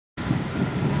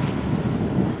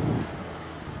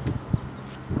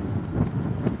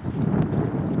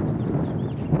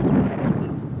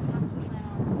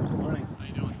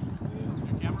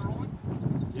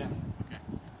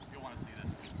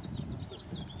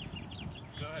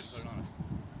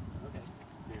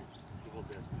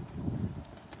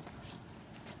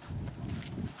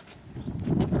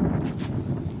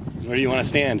Where do you want to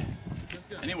stand?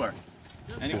 Anywhere.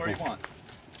 Anywhere you want.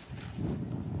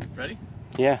 Ready?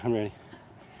 Yeah, I'm ready.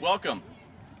 Welcome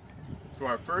to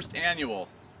our first annual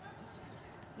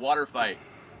water fight.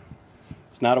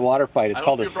 It's not a water fight. It's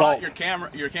called assault. I hope you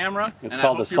brought your camera. It's and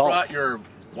called I hope assault. you brought your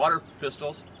water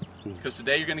pistols, because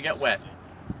today you're going to get wet.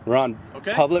 We're on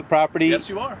Okay? public property. Yes,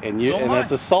 you are. And So am I.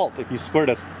 that's assault. If you squirt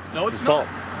us, No, it's assault.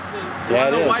 not. Yeah, You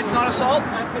it know is. why it's not assault?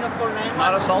 I'm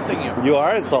not assaulting you. You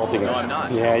are insulting us. No, I'm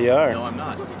not. Yeah, you are. No, I'm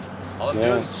not. All I'm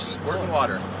doing is squirting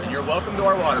water. And you're welcome to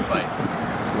our water fight.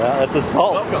 Well, that's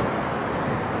assault. Welcome.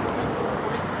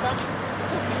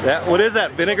 Yeah, what is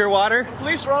that? Vinegar water? The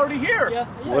police are already here. Yeah,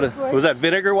 What was that?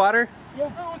 Vinegar water? No,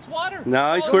 it's water.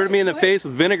 No, he squirted me in the face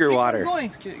with vinegar water.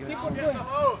 Keep on going.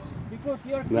 Because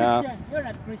you're Christian. No. You're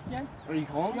not Christian. Are you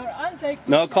calling? You're anti-Christian.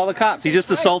 No, call the cops. He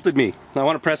just assaulted me. I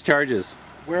want to press charges.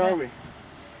 Where are we?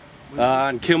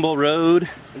 On Kimball Road,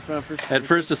 In front of First. at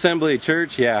First Assembly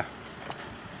Church, yeah.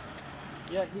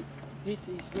 Yeah, he's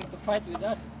going to fight with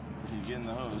us. He's getting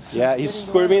the hose. Yeah, he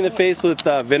squirted me in the face with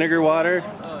vinegar water.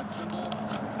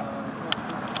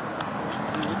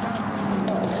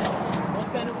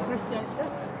 What kind of Christian is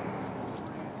that?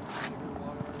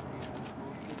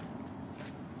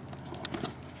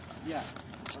 Yeah,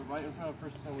 right in front of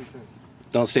First Assembly Church.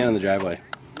 Don't stand in the driveway.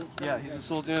 Yeah, he's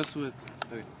assaulting us with.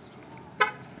 Okay.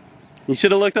 You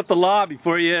should have looked up the law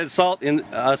before you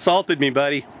assaulted me,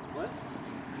 buddy.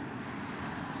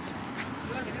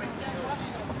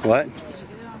 What?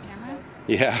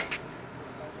 Yeah.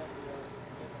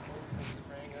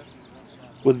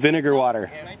 With vinegar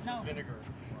water. Right now. Vinegar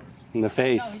In the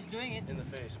face. Now he's doing it. in the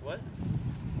face. What?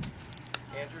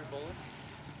 Andrew Bullet?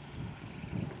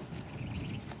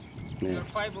 Yeah. There are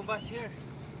 5 of us here.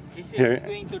 He says Here. he's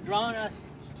going to drown us.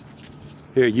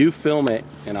 Here, you film it,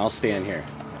 and I'll stand here.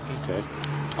 Okay.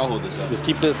 I'll hold this up. Just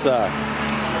keep this.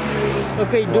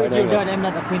 Okay, do it. Your dad. I'm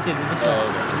not acquainted with this one.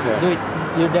 Yeah. Do it.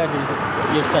 Your dad will do it.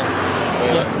 Your son.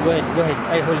 Yeah, go ahead. Go ahead.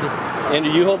 I hold it.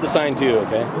 Andrew, you hold the sign too,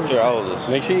 okay? Here, I'll hold this.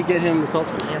 Make sure you get him the salt.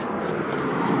 Yeah.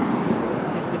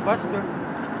 This is the pastor.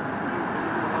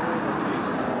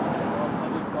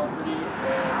 Public property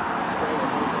and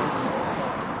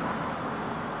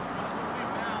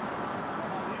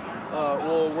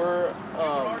well, we're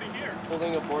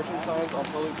holding abortion signs on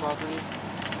public property,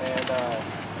 and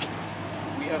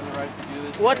we have the right to do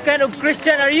this. What kind of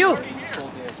Christian are you?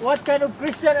 Assaulting us. What kind of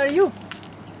Christian are you?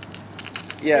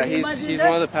 Yeah, Can you imagine he's that?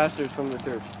 one of the pastors from the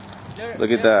church.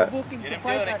 Look at that.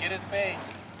 Get his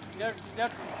face. They're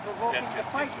provoking the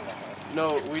fight.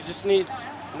 No, we just need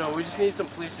some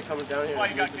police to come down here Why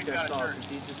and you got make this kicked guy out of stop, church? 'cause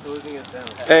he's just hosing us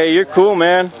down. Hey, you're cool,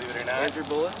 man. Believe it or not. Andrew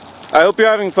Bullet, I hope you're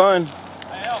having fun.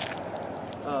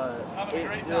 Having a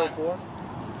great 804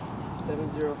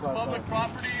 7055. Public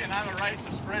property, and I have a right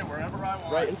to spray wherever I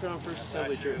want. Right in front of First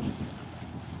Assembly Church.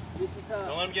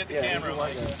 Don't let him get the Yeah, camera. he's a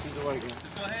white guy. He's a white guy.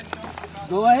 Just go ahead and show us.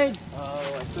 Go ahead.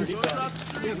 Like 30 Move it up the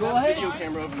street. Yeah, go ahead. video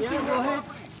camera of him Yeah, too. go ahead.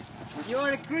 You're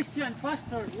a Christian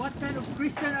pastor. What kind of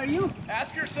Christian are you?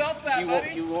 Ask yourself that, He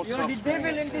buddy. won't You're stop the spraying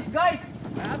devil us, in yeah. disguise.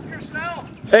 Ask yourself.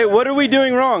 Hey, what are we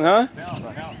doing wrong, huh?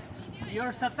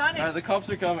 You're satanic. The cops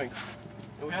are coming.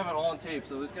 And we have it all on tape,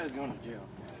 so this guy's going to jail.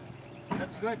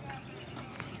 That's good.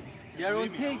 They're on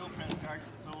tape.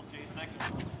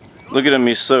 Look at him,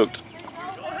 he's soaked.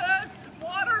 Go ahead. It's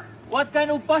water. What kind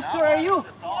of pastor are you?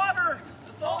 It's water.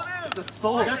 That's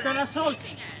all it is. That's an assault.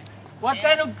 What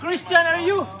kind of Christian are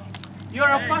you? You're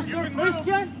a pastor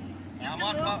Christian? I'm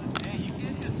on top. Hey, you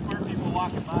can't just squirt people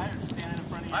walking by or standing in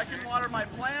front of you. I can water my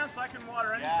plants. I can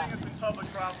water anything that's in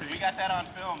public property. We got that on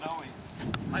film, don't we?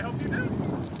 I hope you do.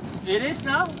 It is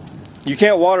now. You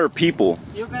can't water people.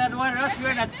 You cannot water us.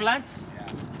 We're not plants.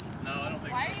 No, I don't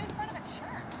think Why are you in front of a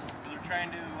church? so. They're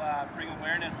trying to bring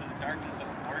awareness of the darkness of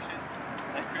abortion.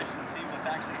 Let Christians see what's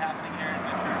actually happening here in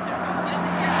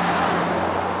Midtown.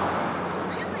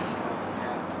 Really?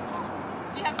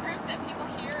 Do you have proof that people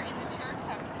here in the church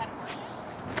have had abortion?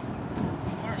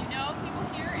 Do you know people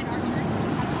here in our church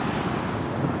have had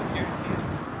abortion?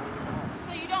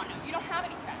 So you don't know. You don't have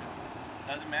any facts.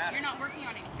 Doesn't matter. You're not working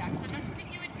on any facts. So don't you think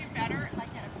you would do better, like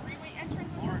at a freeway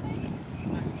entrance or something?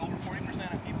 Over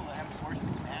 40% of people that have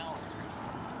abortions now are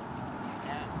Christians.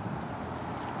 Yeah.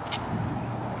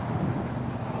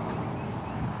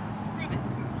 Prove it.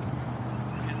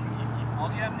 All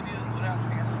you have to do is go down,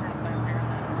 stand in front of Planned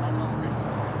Parenthood, and tell them Christians.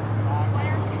 Why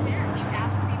aren't you there? Do you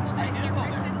ask people that if they're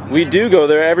Christians? We do go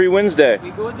there every Wednesday. We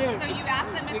go there. So you ask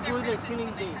them We if go they're there Christians killing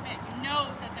when they day. come in. You know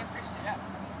that they're Christians. Yeah.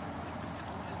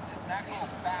 It's an actual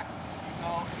fact. You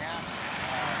go and ask.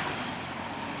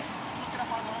 Look it up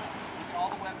online. Look at all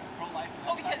the web pro-life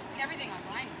Oh, websites. because everything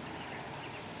online is secret.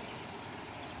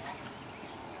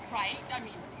 Right?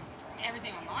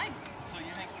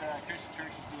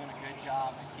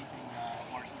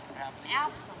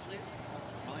 Absolutely.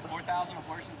 Really, 4,000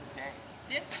 abortions a day.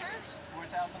 This church?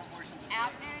 4,000 abortions a day.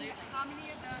 Absolutely. How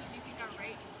many of those do you think are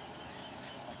rape?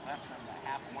 Like less than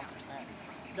half of 1%.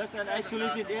 That's an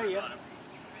isolated area.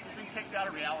 You've been kicked out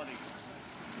of reality.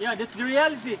 Yeah, that's the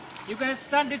reality. You can't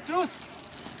stand the truth.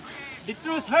 The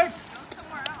truth hurts. Go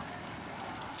somewhere else.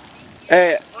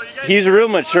 Hey, he's real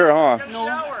mature, huh?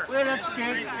 No, we're not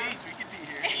scared. We could be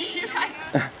here. You guys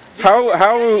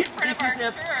How in front of our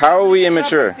church. are we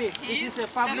immature? This is a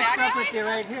public property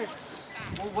right here.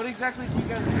 Well, what exactly do you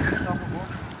guys do to stop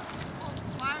abortion?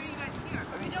 Why are you guys here?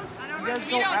 I mean, I don't you guys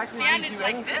We don't don't actively stand do it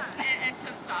like anything. this and to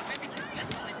stop it because this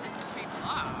really pisses people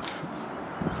off.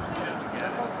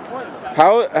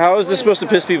 How is this supposed to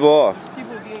piss people off?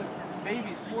 People getting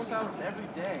babies, 4,000 every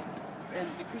day, and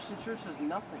the Christian church does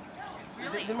nothing.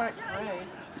 Really? They might pray,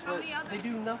 but they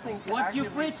do nothing to What you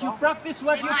actively preach, you stop it. practice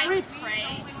what You you might preach. pray.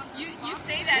 You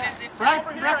say that as if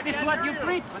Practice what you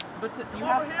preach. But you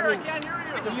have Here, I can't hear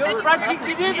you. So you're preaching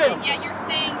the devil. Yeah, you're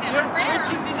saying that You're prayer.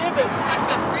 preaching the devil. Talk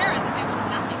about prayer as if it was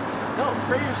nothing. No,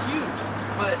 prayer's huge,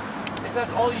 but if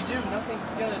that's all you do, nothing's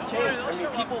gonna change. I mean,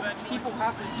 people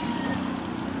have to choose.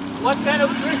 What kind of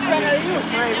Christian are you?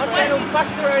 What kind of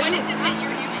pastor are What you? is it that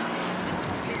you're doing?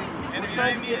 And if you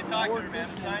need me to talk to her, man,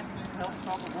 besides Help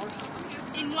stop abortion.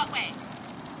 In what way?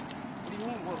 What do you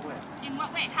mean, what way? In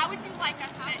what way? How would you like us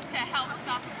to help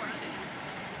stop abortion?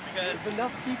 because If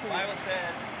enough people. the Bible says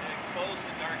to expose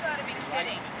the darkness. You gotta be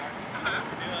kidding. The darkness. That's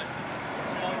what we're doing. We're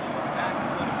showing them exactly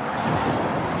what abortion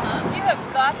is. You have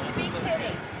got to be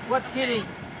kidding. What kidding?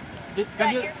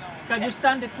 Can you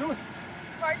stand the truth?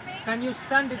 Pardon me? Can you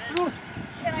stand the truth?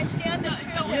 Can I stand the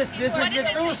truth? Yes, this is the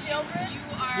truth. Children? You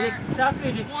are Yes,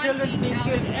 exactly. The children wanting being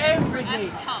killed every for us day,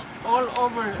 to help. all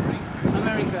over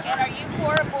America. And are you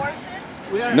for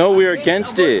abortion? No, we are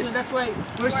against it. abortion. That's why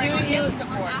we're showing you against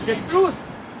abortion. the truth.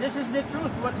 This is the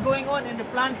truth. What's going on in the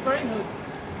Planned Parenthood?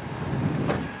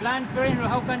 Planned Parenthood.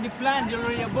 How can they plan? They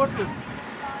already aborted.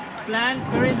 Planned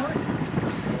Parenthood.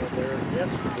 They're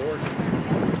against abortion,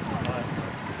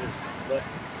 but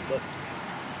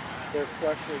they're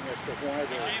questioning as to why Make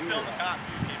they're sure you here. film the cop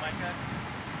too, okay, like that?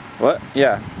 What?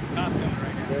 Yeah. Cop's coming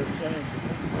right here. They're saying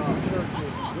the church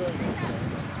is doing it,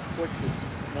 which is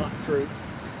not true.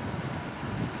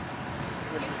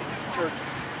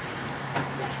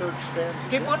 The church stands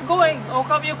Keep against on going. How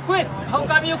come you quit? How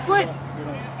come you quit? it. You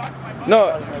know,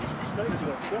 No. the United States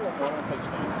don't kill them, why don't they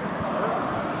stand against the church?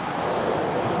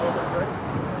 They know they're crazy.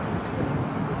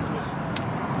 It's just,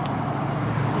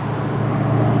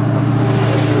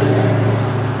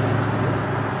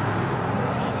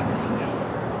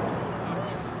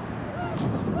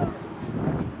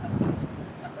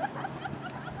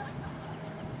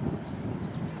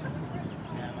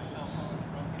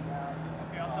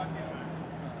 Okay, I'll talk to you in a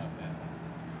minute.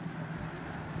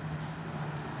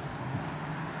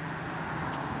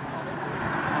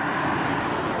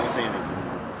 Don't say anything.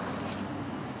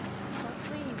 So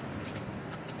please,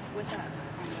 with us.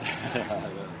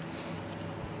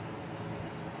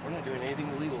 We're not doing anything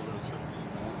illegal though, so.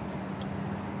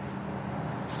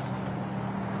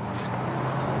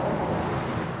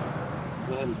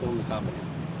 Go ahead and film the cop.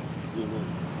 Zoom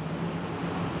in.